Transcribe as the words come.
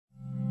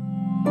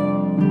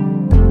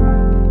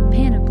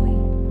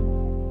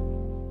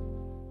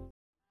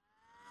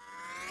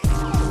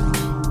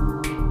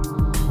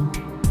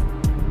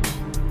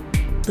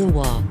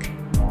Walk.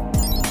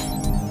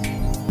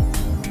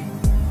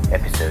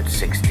 Episode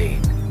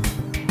 16.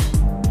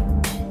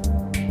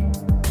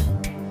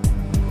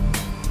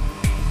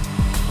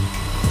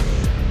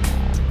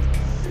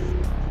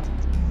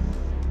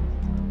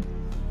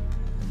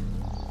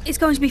 It's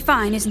going to be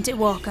fine, isn't it,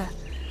 Walker?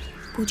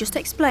 We'll just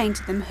explain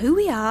to them who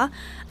we are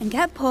and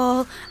get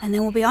Paul, and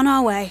then we'll be on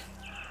our way.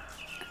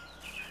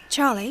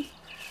 Charlie,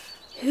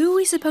 who are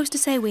we supposed to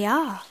say we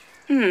are?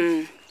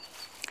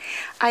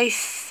 I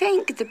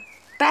think the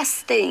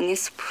best thing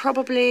is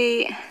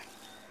probably...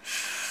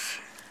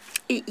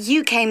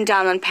 You came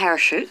down on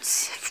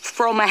parachutes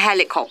from a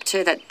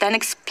helicopter that then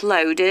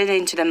exploded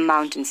into the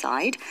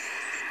mountainside,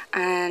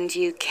 and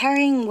you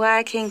carrying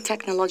working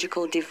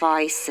technological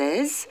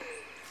devices.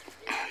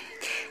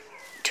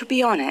 To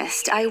be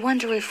honest, I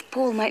wonder if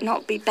Paul might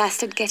not be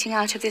best at getting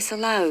out of this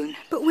alone.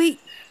 But we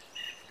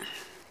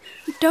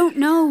don't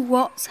know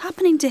what's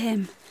happening to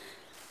him.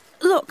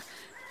 Look,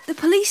 the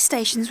police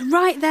station's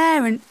right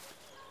there and...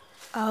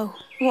 Oh.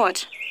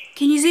 What?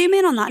 Can you zoom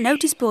in on that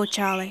notice board,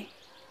 Charlie?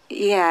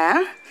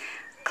 Yeah.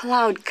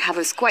 Cloud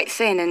cover's quite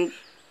thin and...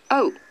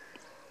 Oh.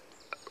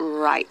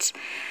 Right.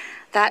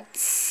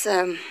 That's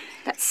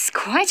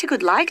quite a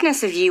good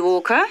likeness of you,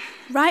 Walker.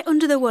 Right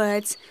under the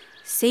words,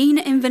 seen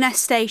at Inverness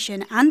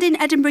Station and in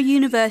Edinburgh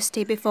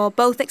University before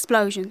both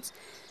explosions.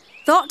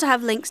 Thought to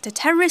have links to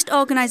terrorist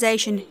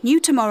organisation New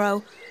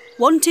Tomorrow,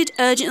 wanted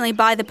urgently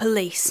by the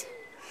police.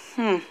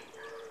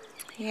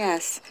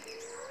 Yes.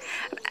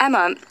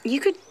 Emma, you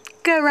could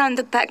go around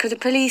the back of the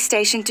police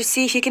station to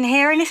see if you can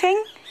hear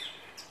anything.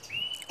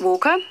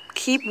 Walker,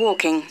 keep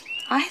walking.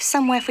 I have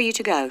somewhere for you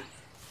to go.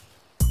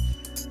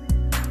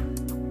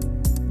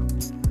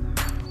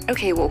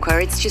 Okay, Walker,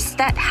 it's just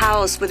that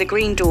house with a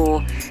green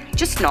door.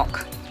 Just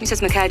knock.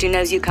 Mrs. McCurdy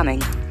knows you're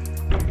coming.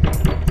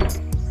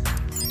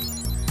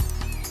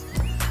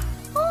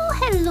 Oh,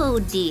 hello,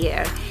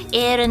 dear.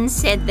 Aaron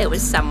said there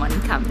was someone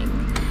coming.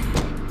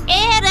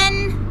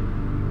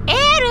 Aaron!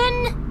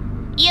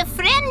 Aaron! Your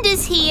friend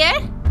is here.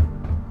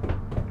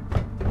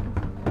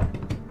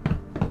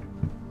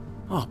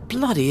 Oh,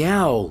 bloody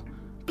hell.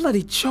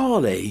 Bloody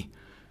Charlie.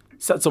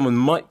 Said someone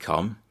might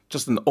come.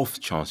 Just an off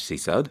chance, she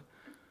said.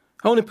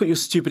 I only put your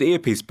stupid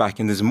earpiece back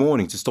in this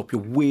morning to stop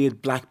your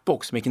weird black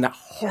box making that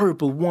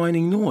horrible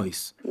whining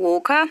noise.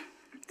 Walker?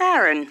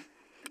 Aaron.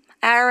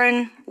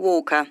 Aaron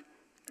Walker.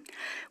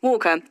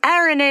 Walker,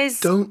 Aaron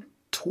is... Don't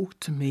talk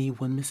to me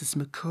when Mrs.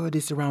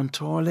 McCurdy's around,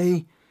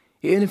 Charlie.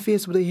 It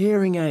interferes with her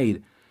hearing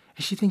aid,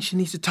 and she thinks she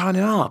needs to turn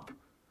it up.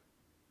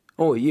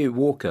 Oh, you,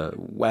 Walker,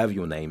 whatever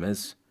your name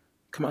is,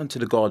 come out into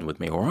the garden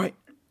with me, all right?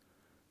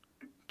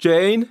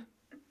 Jane,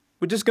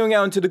 we're just going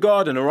out into the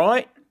garden, all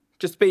right?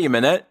 Just be a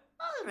minute.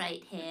 All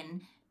right,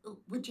 Hen.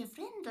 Would your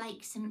friend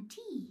like some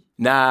tea?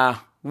 Nah,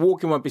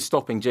 walking won't be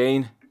stopping,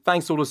 Jane.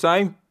 Thanks all the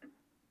same.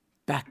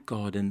 Back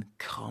garden,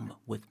 come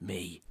with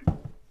me.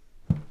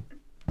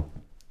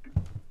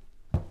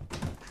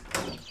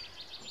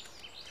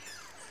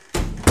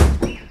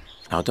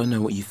 Now, I don't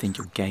know what you think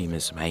your game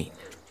is, mate.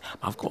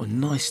 But I've got a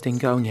nice thing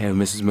going here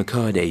with Mrs.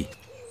 McCurdy.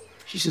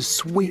 She's a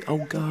sweet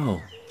old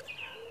girl.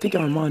 I think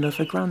I remind her of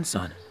her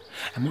grandson.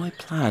 And my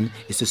plan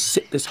is to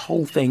sit this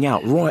whole thing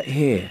out right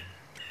here.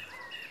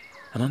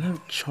 And I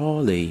know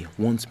Charlie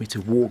wants me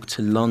to walk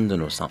to London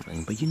or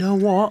something, but you know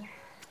what?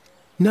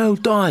 No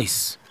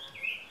dice.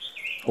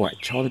 All right,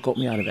 Charlie got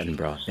me out of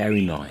Edinburgh.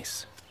 Very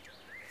nice.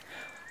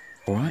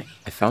 All right,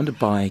 I found a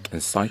bike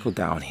and cycled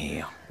down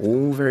here.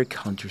 All very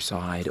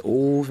countryside,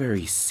 all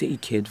very city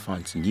kid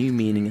finds a new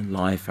meaning in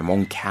life. I'm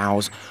on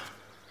cows.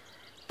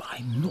 But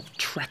I'm not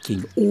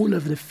trekking all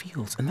over the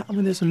fields. And that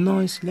one, there's a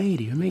nice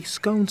lady who makes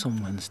scones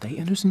on Wednesday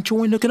and who's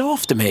enjoying looking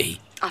after me.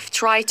 I've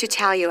tried to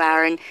tell you,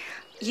 Aaron.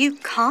 You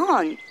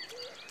can't.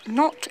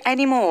 Not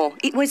anymore.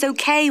 It was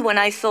okay when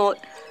I thought...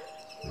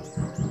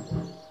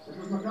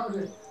 Mrs.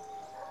 McCurdy.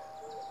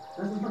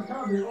 Mrs.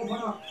 McCurdy, open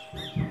up.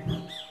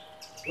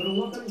 We're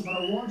looking for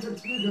a wanted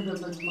fugitive,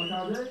 Mrs.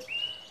 McCurdy.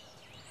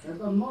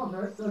 Mr.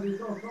 Moffat says he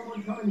saw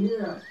someone coming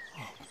here.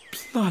 Oh,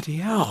 bloody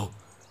hell.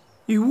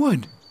 You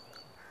would?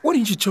 Why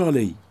didn't you,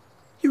 Charlie?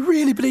 You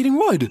really bleeding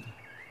would.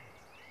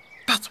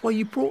 That's why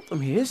you brought them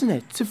here, isn't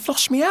it? To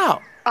flush me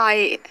out.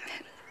 I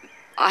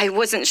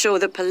wasn't sure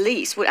the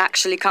police would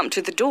actually come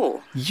to the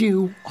door.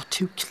 You are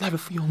too clever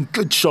for your own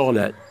good,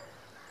 Charlotte.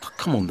 Oh,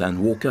 come on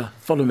then, Walker.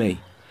 Follow me.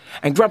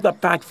 And grab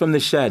that bag from the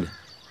shed.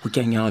 We're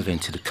getting out of here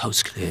until the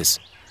coast clears.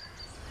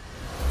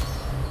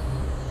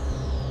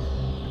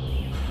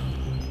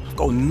 I've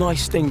got a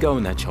nice thing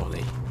going there,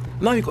 Charlie.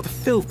 Now you've got the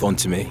filth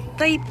onto me.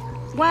 They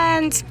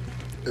weren't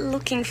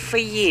looking for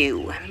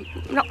you.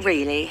 Not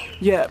really.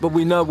 Yeah, but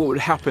we know what would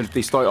happen if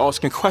they start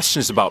asking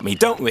questions about me,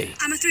 don't we?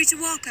 I'm through to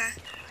Walker.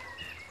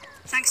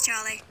 Thanks,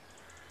 Charlie.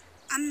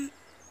 I'm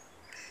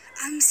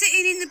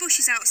sitting in the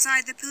bushes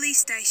outside the police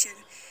station.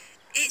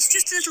 It's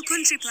just a little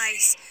country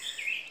place.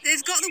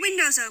 They've got the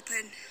windows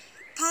open.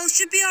 Paul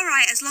should be all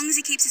right as long as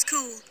he keeps his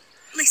cool.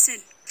 Listen.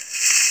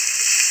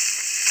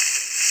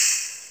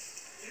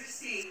 You're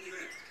saying you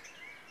were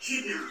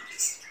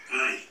kidnapped?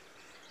 Aye.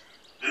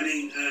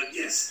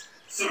 Yes.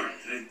 Sorry,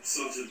 I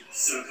sort of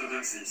soak up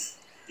accents.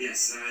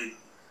 Yes, I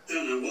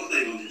don't know what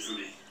they wanted from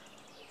me.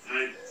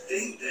 I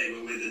think they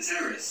were with the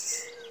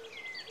terrorists.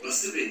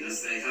 Must have been,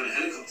 as they had a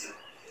helicopter.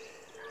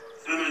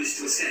 I managed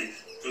to escape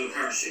with a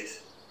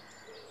parachute.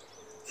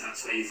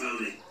 That's where you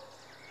found me.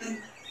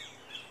 And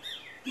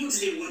what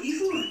did they want you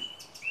for?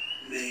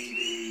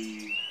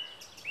 Maybe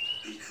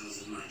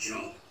because of my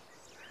job?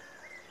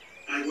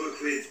 I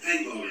work with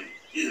paintballing,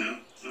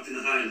 up in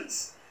the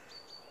Highlands.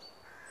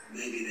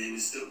 Maybe they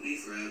mistook me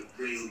for a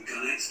real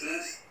gun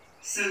expert?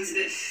 Sounds a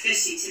bit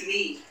fishy to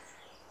me.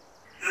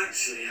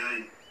 Actually,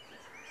 I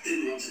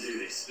didn't want to do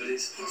this, but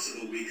it's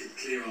possible we could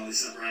clear all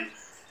this up, right?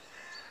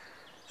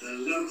 The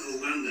local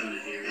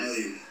landowner here is...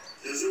 Ellie,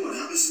 there's no what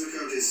happens to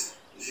McCurdy's.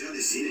 She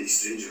hadn't seen any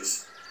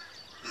strangers.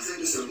 I think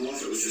Mr.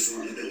 Moffat was just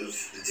wanting a bit of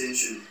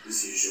attention,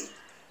 as usual.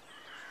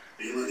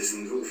 We can let this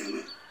one go, can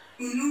we?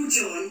 Well, no,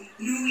 John.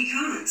 No, we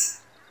can't.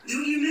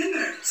 Don't you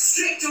remember?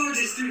 Strict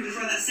orders through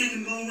before that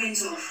second bomb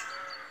went off.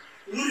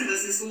 One of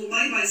us must go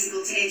by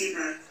bicycle to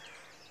Edinburgh.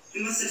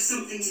 We must have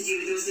something to do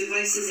with those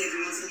devices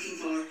everyone's looking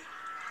for.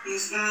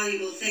 Most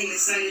valuable thing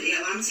this side of the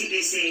Atlantic,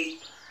 they say.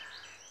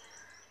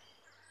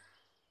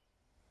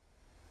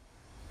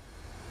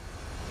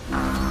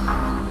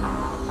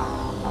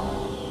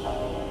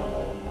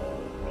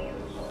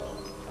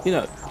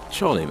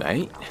 Charlie,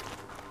 mate,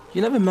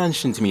 you never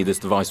mentioned to me this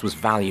device was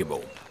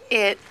valuable.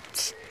 It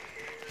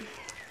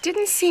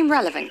didn't seem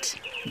relevant.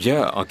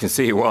 Yeah, I can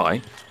see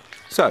why.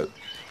 So,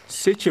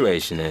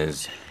 situation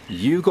is,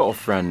 you got a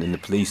friend in the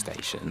police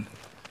station,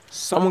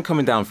 someone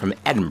coming down from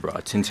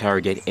Edinburgh to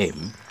interrogate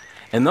him,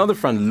 another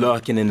friend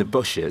lurking in the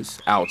bushes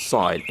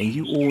outside, and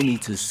you all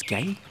need to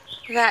escape?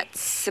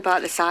 That's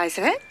about the size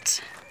of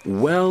it.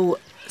 Well,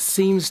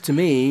 seems to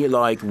me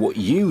like what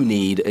you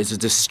need is a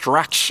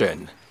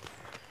distraction.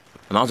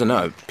 And I don't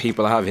know,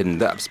 people have hidden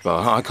depths,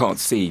 but I can't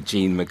see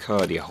Jean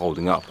McCurdy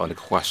holding up under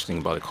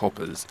questioning by the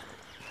coppers.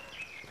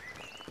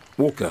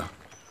 Walker,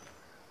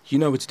 you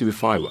know what to do with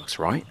fireworks,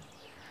 right?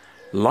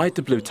 Light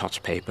the blue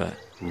touch paper,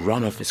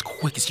 run off as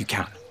quick as you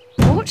can.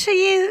 What are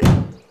you...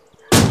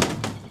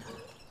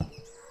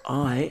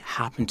 I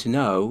happen to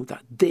know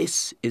that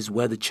this is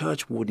where the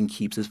church warden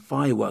keeps his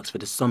fireworks for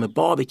the summer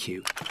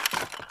barbecue.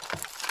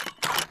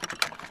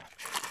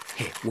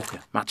 Here, Walker,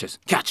 matches,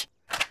 catch!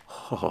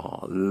 Oh,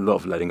 I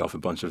love letting off a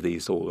bunch of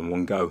these all in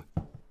one go.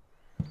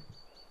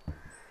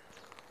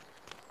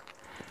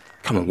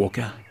 Come on,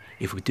 Walker.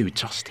 If we do it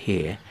just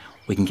here,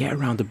 we can get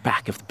around the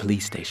back of the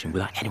police station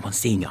without anyone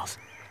seeing us.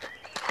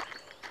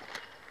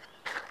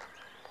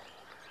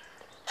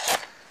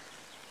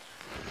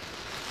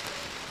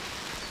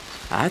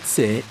 That's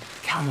it.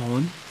 Come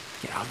on.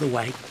 Get out of the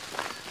way.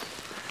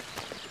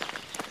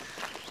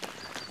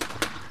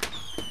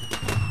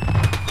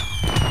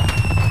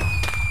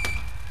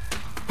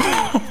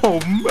 Oh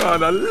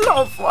man, I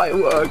love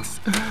fireworks!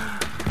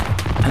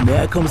 And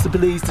there comes the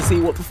police to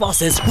see what the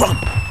fuss is. Run!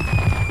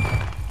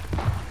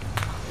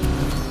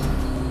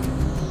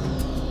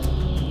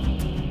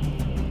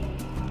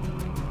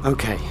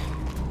 Okay.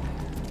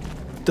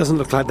 Doesn't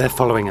look like they're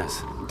following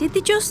us. Did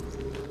they just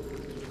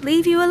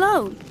leave you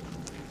alone?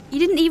 You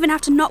didn't even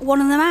have to knock one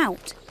of them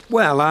out.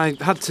 Well, I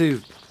had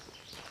to...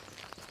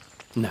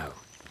 No.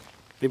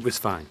 It was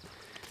fine.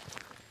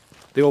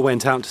 They all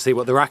went out to see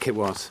what the racket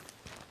was.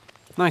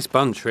 Nice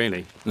bunch,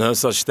 really. No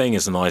such thing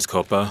as a nice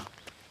copper.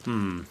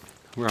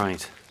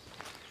 Right.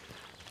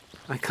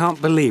 I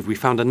can't believe we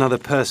found another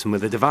person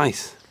with a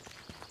device.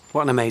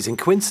 What an amazing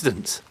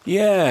coincidence.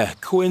 Yeah,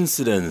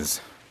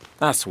 coincidence.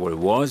 That's what it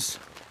was.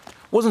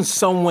 Wasn't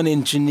someone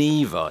in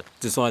Geneva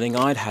deciding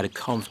I'd had a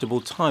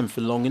comfortable time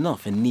for long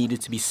enough and needed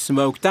to be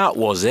smoked out,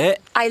 was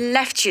it? I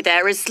left you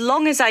there as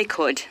long as I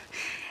could.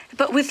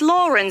 But with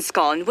Lawrence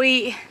gone,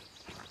 we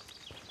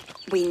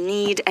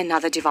need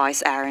another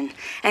device, Aaron.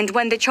 And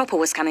when the chopper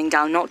was coming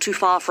down not too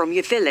far from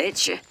your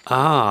village...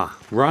 Ah,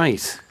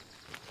 right.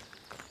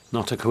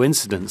 Not a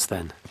coincidence,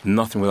 then.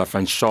 Nothing with our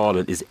friend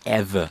Charlotte is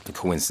ever a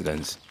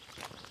coincidence.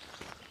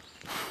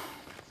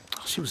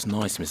 She was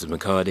nice, Mrs.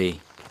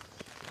 McCurdy.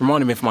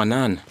 Reminded me of my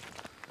nan.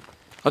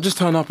 I just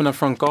turned up in her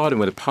front garden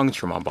with a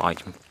puncture on my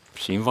bike and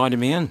she invited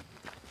me in.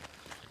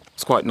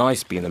 It's quite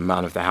nice being the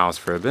man of the house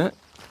for a bit.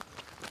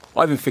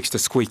 I even fixed a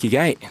squeaky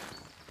gate.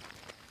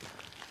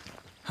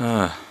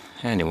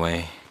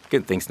 Anyway,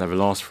 good things never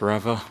last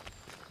forever.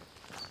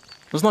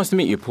 It was nice to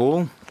meet you,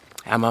 Paul.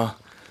 Emma.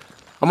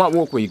 I might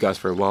walk with you guys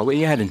for a while. Where are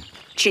you heading?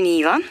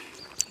 Geneva.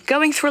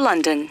 Going through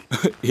London.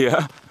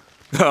 Yeah?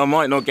 I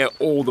might not get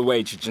all the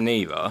way to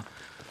Geneva,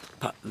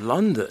 but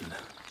London?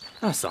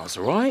 That sounds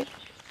all right.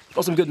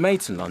 Got some good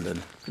mates in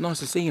London. Nice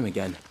to see him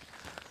again.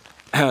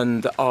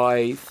 And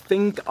I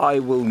think I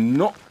will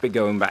not be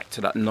going back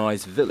to that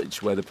nice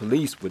village where the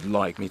police would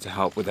like me to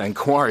help with their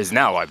inquiries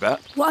now, I bet.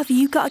 What have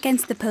you got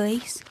against the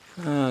police?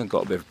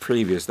 Got a bit of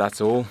previous, that's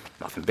all.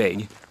 Nothing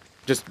big.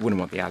 Just wouldn't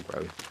want the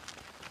aggro.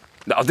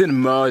 I didn't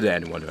murder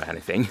anyone or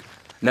anything.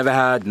 Never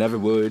had, never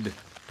would.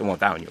 Don't want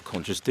that on your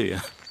conscience, do you?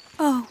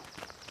 Oh,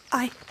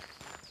 I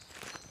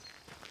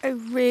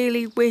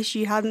really wish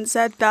you hadn't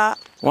said that.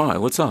 Why?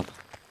 What's up?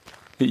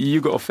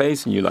 You got a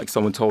face on you like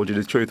someone told you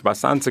the truth about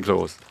Santa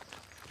Claus.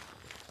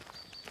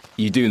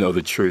 You do know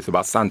the truth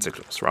about Santa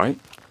Claus, right?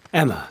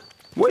 Emma.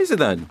 What is it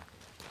then?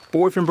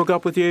 Boyfriend broke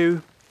up with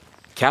you?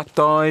 Cat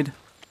died?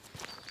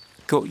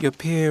 Got your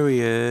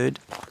period?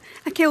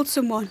 I killed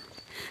someone.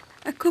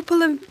 A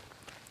couple of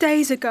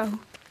days ago.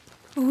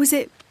 Or was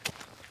it...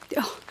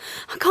 Oh,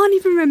 I can't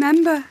even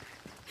remember.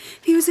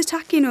 He was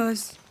attacking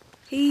us.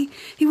 He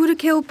would have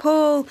killed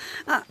Paul.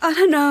 I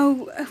don't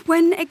know.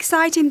 When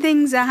exciting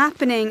things are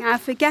happening, I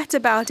forget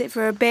about it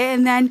for a bit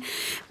and then...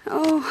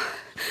 Oh,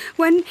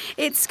 when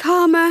it's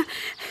calmer...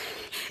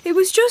 It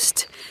was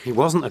just... He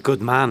wasn't a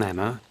good man,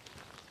 Emma.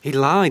 He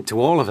lied to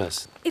all of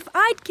us. If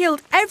I'd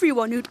killed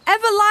everyone who'd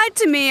ever lied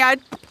to me, I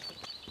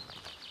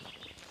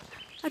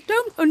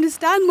don't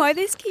understand why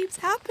this keeps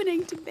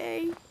happening to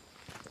me.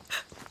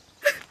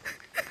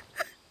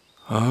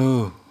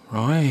 Oh,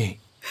 right.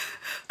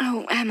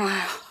 Oh,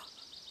 Emma.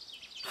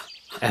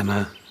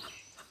 Emma,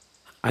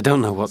 I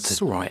don't know what to...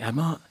 It's all right,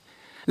 Emma.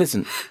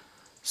 Listen,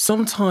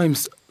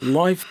 sometimes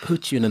life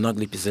puts you in an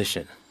ugly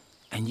position,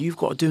 and you've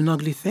got to do an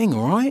ugly thing,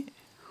 all right?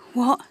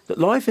 What? That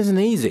life isn't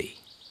easy,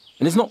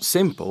 and it's not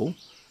simple,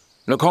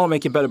 and I can't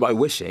make it better by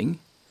wishing.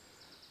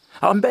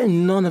 I'm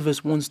betting none of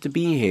us wants to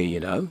be here, you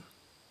know.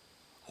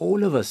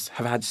 All of us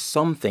have had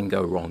something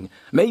go wrong,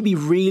 maybe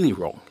really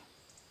wrong.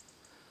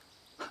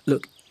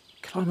 Look,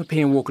 climb up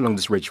here and walk along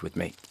this ridge with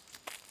me.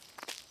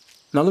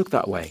 Now look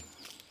that way.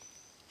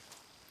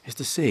 It's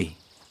the sea.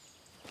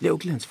 Little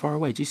glimpse far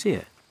away, do you see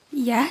it?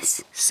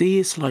 Yes. Sea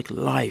is like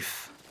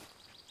life.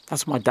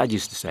 That's what my dad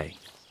used to say.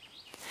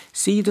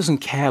 Sea doesn't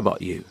care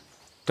about you,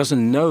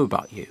 doesn't know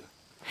about you.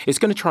 It's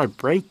going to try to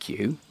break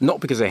you, not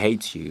because it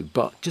hates you,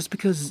 but just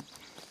because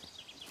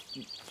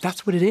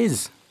that's what it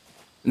is.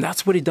 And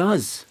that's what it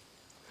does.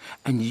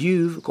 And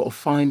you've got to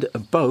find a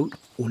boat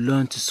or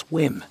learn to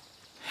swim.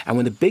 And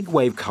when the big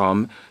wave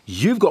come,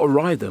 you've got to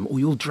ride them or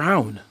you'll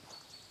drown.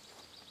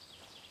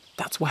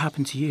 That's what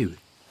happened to you.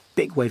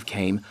 Big wave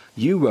came,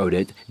 you rode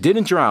it,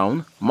 didn't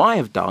drown, might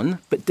have done,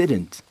 but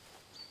didn't.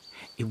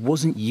 It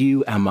wasn't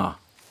you, Emma.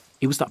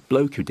 It was that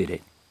bloke who did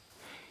it.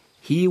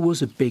 He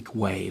was a big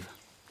wave,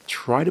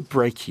 tried to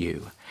break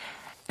you,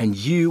 and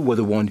you were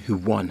the one who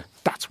won.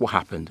 That's what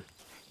happened.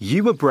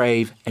 You were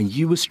brave, and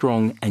you were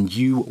strong, and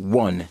you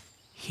won.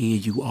 Here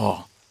you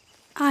are.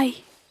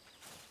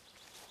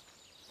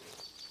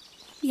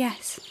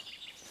 Yes.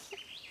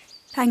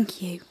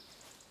 Thank you.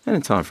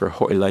 And time for a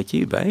hottie like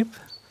you, babe.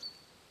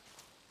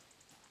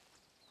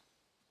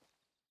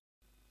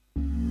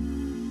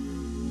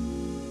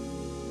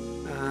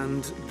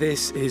 And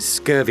this is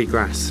scurvy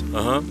grass.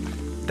 Uh-huh.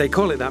 They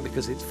call it that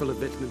because it's full of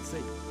vitamin C.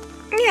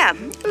 Yeah,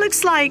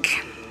 looks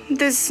like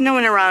there's no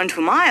one around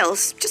for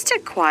miles. Just a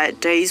quiet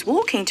day's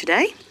walking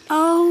today.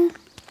 Oh,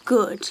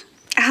 good.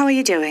 How are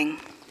you doing?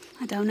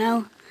 I don't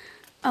know.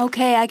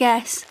 Okay, I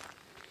guess.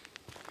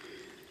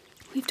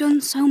 We've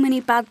done so many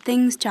bad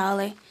things,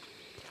 Charlie.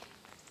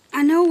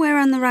 I know we're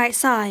on the right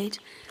side.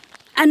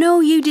 I know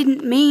you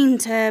didn't mean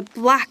to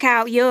black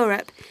out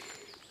Europe,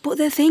 but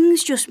the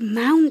things just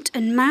mount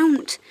and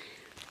mount.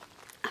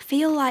 I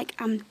feel like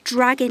I'm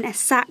dragging a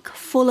sack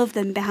full of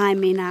them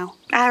behind me now.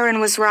 Aaron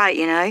was right,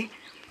 you know.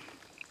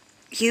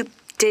 You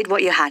did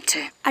what you had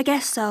to. I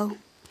guess so.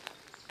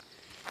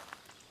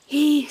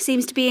 He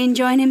seems to be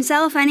enjoying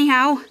himself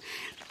anyhow.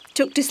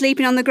 Took to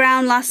sleeping on the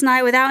ground last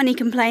night without any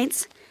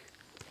complaints.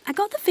 I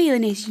got the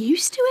feeling he's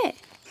used to it.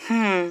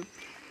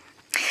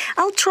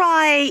 I'll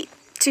try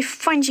to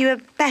find you a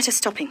better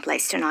stopping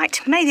place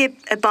tonight. Maybe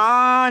a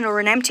barn or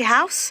an empty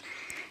house.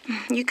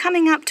 You're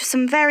coming up to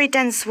some very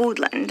dense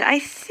woodland. I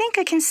think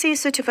I can see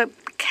sort of a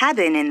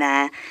cabin in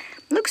there.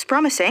 Looks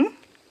promising.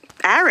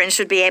 Aaron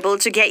should be able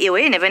to get you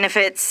in, even if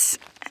it's...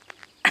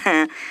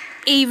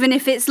 Even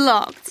if it's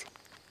locked?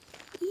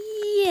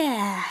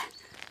 Yeah.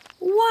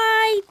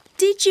 Why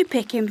did you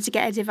pick him to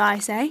get a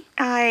device, eh?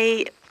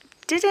 I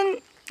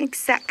didn't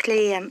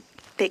exactly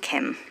pick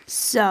him.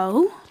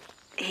 So?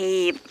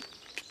 He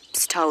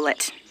stole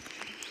it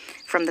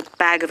from the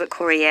bag of a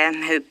courier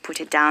who put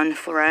it down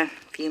for a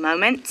few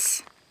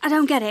moments. I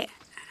don't get it.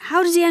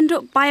 How does he end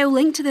up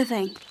bio-linked to the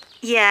thing?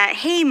 Yeah,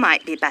 he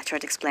might be better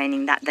at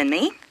explaining that than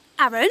me.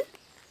 Aaron?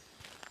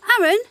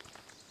 Aaron?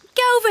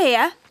 Get over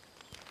here.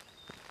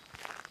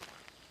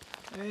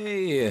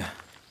 Hey,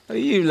 are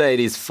you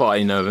ladies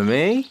fighting over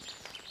me?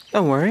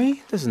 Don't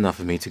worry, there's enough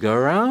of me to go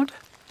around.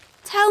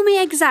 Tell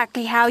me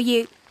exactly how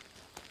you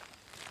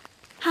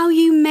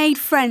made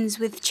friends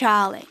with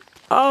Charlie.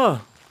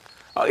 Oh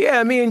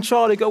yeah, me and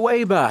Charlie go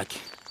way back.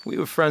 We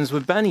were friends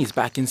with Benny's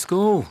back in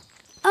school.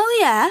 Oh,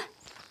 yeah?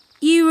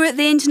 You were at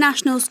the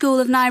International School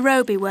of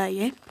Nairobi, were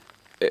you?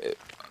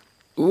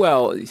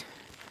 Well,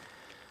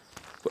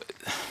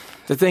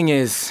 the thing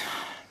is,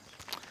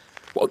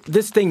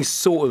 this thing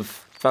sort of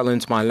fell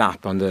into my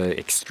lap under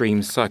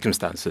extreme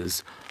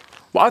circumstances.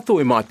 Well, I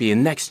thought it might be a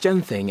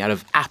next-gen thing out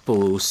of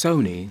Apple or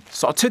Sony,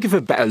 so I took it for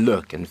a better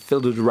look and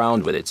fiddled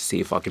around with it to see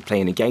if I could play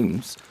any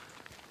games.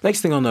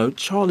 Next thing I know,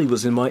 Charlie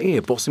was in my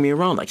ear, bossing me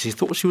around like she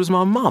thought she was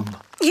my mum.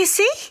 You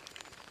see?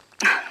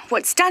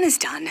 what's done is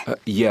done.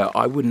 Yeah,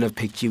 I wouldn't have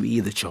picked you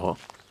either, Char.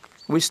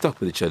 We're stuck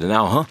with each other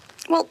now, huh?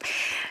 Well,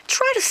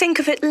 try to think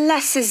of it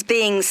less as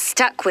being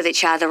stuck with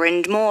each other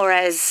and more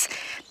as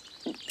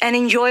an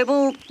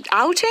enjoyable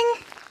outing.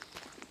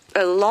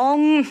 A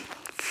long,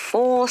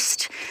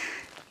 forced,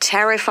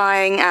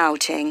 terrifying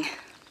outing.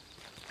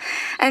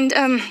 And,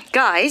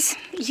 guys,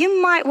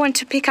 you might want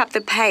to pick up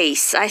the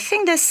pace. I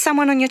think there's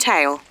someone on your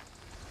tail.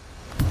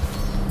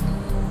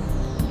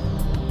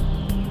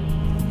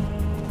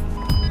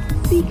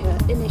 Seeker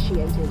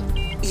initiated.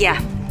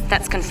 Yeah,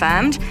 that's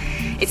confirmed.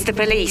 It's the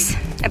police.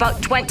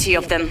 About 20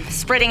 of them,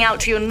 spreading out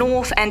to your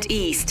north and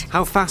east.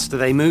 How fast are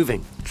they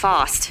moving?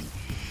 Fast.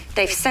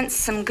 They've sent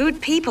some good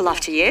people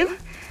after you.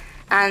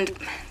 And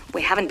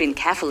we haven't been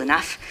careful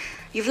enough.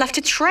 You've left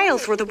a trail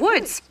through the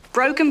woods,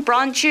 broken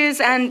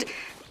branches and...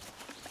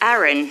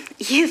 Aaron,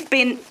 you've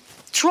been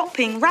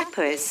dropping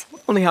wrappers.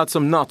 Only had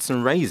some nuts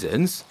and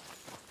raisins.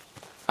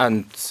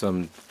 And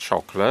some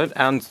chocolate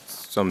and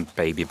some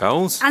baby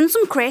bells. And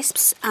some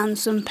crisps and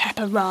some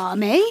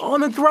pepperami.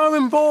 On a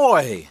growing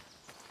boy.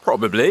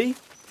 Probably.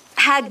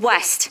 Head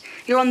west.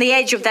 You're on the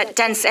edge of that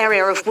dense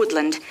area of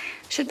woodland.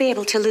 Should be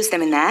able to lose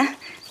them in there.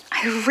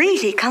 I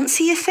really can't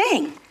see a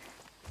thing.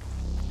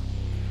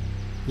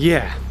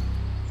 Yeah.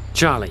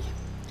 Charlie,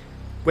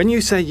 when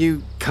you say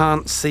you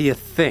can't see a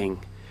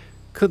thing,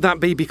 could that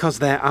be because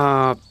there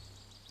are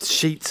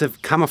sheets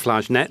of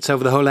camouflage nets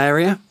over the whole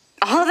area?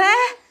 Are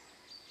there?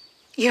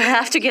 You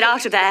have to get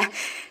out of there.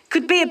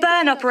 Could be a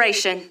burn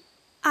operation.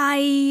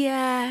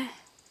 I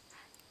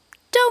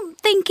don't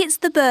think it's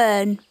the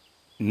burn.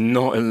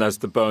 Not unless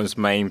the burn's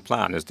main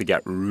plan is to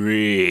get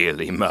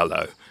really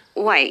mellow.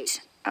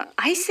 Wait,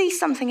 I see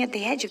something at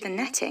the edge of the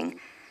netting.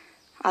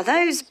 Are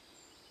those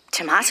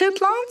tomato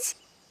plants?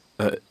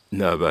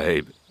 No,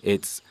 babe.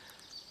 It's...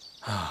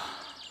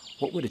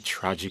 what would a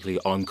tragically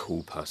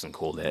uncool person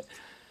call it?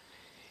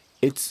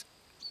 It's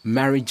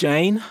Mary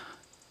Jane,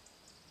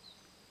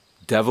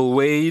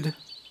 Devilweed,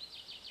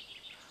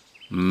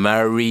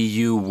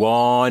 marijuana.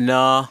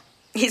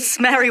 It's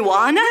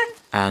marijuana?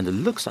 And it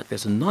looks like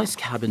there's a nice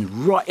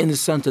cabin right in the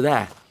centre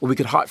there, where we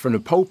could hide from the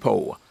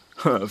popo.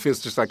 It feels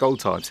just like old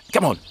times.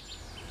 Come on.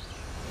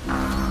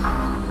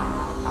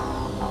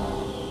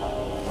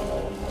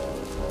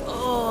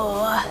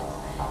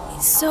 Oh,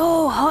 it's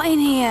so hot in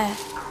here.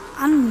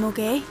 And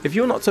muggy. If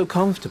you're not so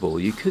comfortable,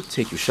 you could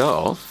take your shirt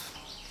off.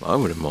 I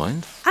wouldn't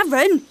mind.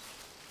 Aaron,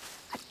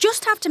 I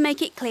just have to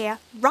make it clear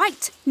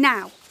right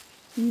now.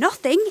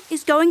 Nothing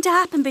is going to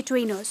happen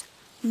between us.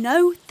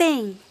 No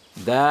thing.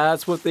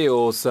 That's what they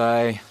all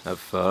say at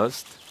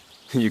first.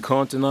 You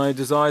can't deny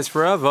desires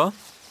forever.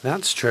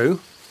 That's true.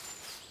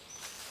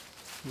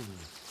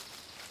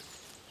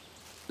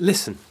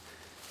 Listen,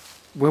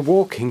 we're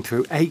walking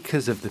through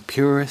acres of the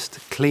purest,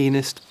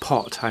 cleanest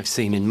pot I've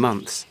seen in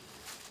months.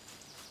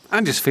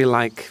 I just feel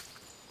like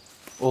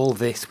all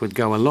this would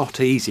go a lot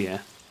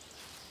easier.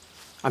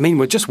 I mean,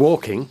 we're just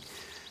walking,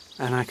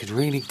 and I could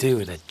really do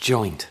with a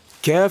joint.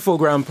 Careful,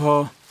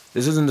 Grandpa.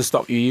 This isn't the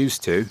stuff you're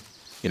used to,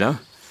 you know?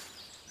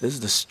 This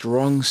is the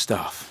strong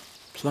stuff.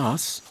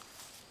 Plus,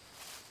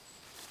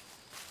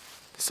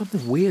 there's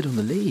something weird on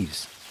the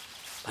leaves.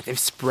 Like they've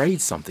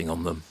sprayed something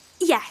on them.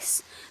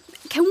 Yes.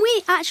 Can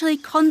we actually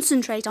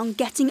concentrate on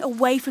getting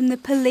away from the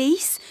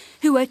police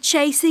who are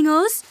chasing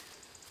us?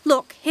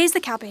 Look, here's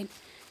the cabin.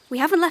 We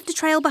haven't left a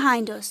trail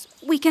behind us.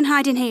 We can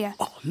hide in here.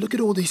 Oh, look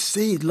at all this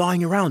seed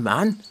lying around,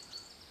 man.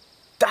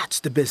 That's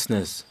the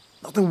business.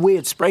 Nothing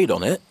weird sprayed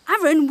on it.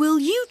 Aaron, will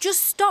you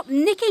just stop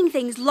nicking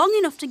things long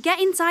enough to get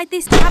inside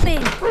this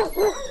cabin?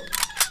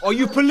 Are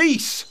you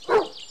police?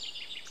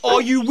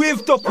 Are you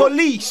with the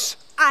police?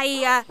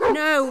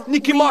 No.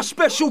 Nicking my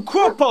special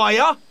crop, are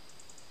ya?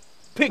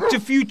 Picked a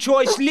few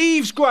choice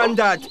leaves,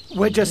 Grandad.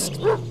 We're just...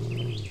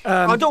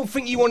 I don't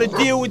think you want to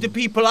deal with the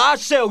people I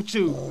sell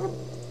to.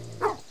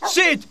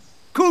 Sid!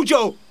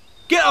 Cujo!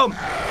 Get 'em!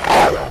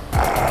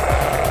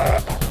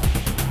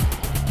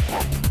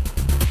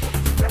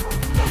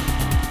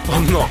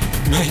 I'm not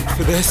made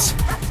for this.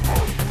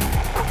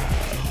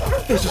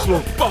 They're just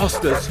little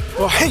bastards.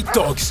 I hate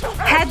dogs.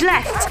 Head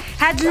left.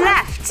 Head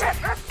left.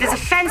 There's a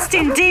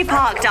fenced-in deer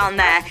park down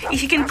there.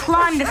 If you can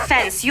climb the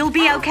fence, you'll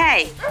be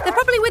okay. They're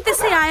probably with the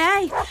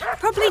CIA.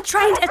 Probably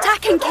trained to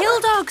attack and kill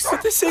dogs.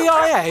 The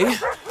CIA?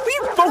 Are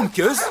you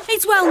bonkers?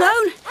 It's well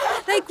known.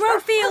 They grow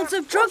fields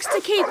of drugs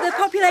to keep the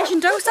population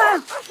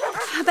docile.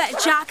 I bet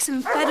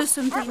Jackson fed us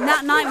something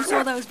that night we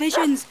saw those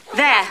visions.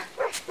 There.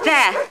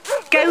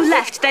 Go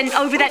left, then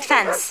over that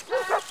fence.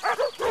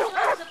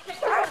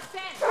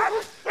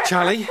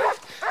 Charlie,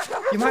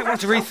 you might want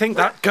to rethink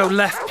that go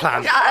left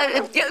plan.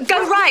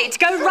 Go right.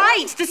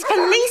 There's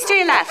police to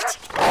your left.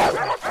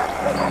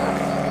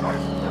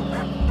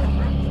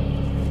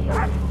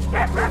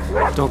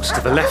 Dogs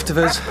to the left of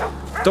us,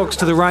 dogs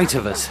to the right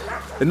of us.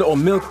 And not a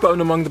milk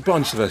bone among the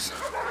bunch of us.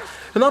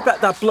 And I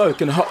bet that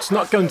bloke in Hut's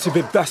not going to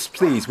be best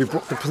pleased we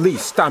brought the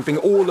police stamping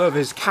all over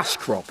his cash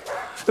crop.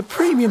 The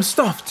premium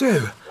stuff,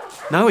 too.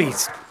 No,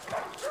 he's...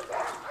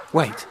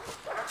 Wait.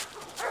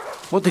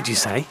 What did you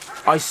say?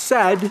 I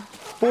said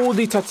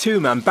baldy tattoo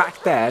man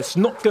back there's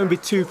not going to be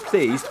too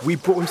pleased we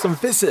brought him some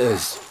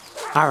visitors.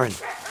 Aaron,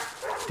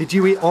 did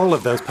you eat all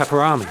of those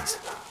pepperonis?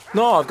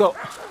 No, I've got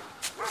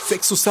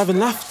 6 or 7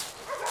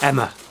 left.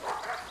 Emma,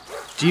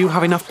 do you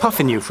have enough puff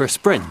in you for a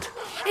sprint?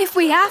 If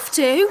we have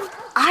to.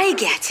 I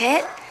get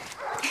it.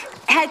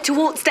 Head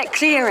towards that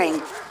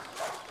clearing.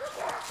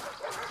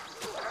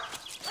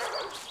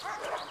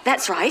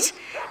 That's right.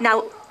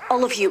 Now,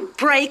 all of you,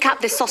 break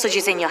up the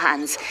sausages in your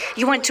hands.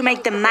 You want to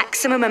make the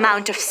maximum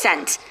amount of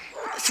scent.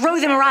 Throw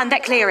them around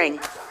that clearing.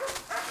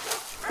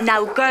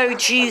 Now go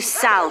due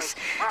south,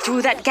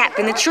 through that gap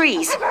in the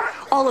trees.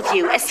 All of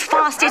you, as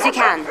fast as you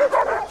can.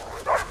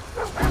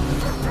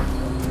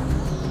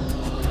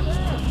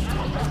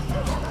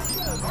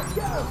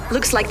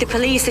 Looks like the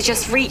police are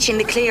just reaching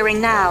the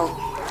clearing now.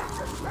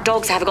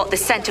 Dogs have got the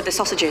scent of the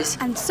sausages.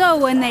 And so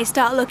when they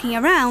start looking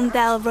around,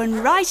 they'll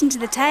run right into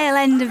the tail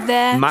end of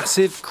their...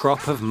 massive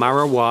crop of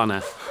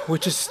marijuana.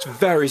 Which is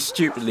very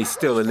stupidly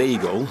still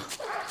illegal.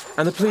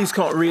 And the police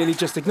can't really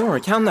just ignore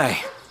it, can they?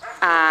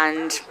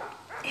 And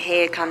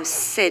here comes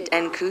Sid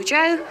and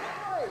Cujo.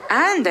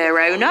 And their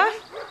owner.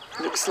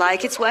 Looks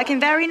like it's working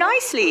very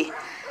nicely.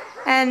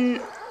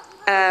 An,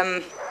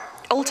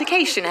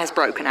 altercation has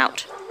broken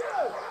out.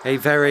 A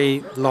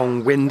very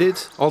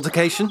long-winded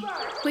altercation?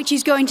 Which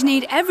is going to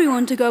need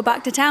everyone to go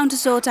back to town to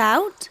sort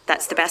out.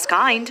 That's the best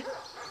kind.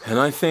 And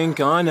I think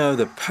I know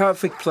the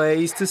perfect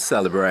place to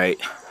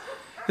celebrate.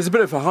 It's a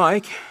bit of a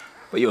hike,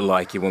 but you'll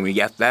like it when we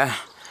get there.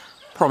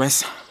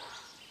 Promise.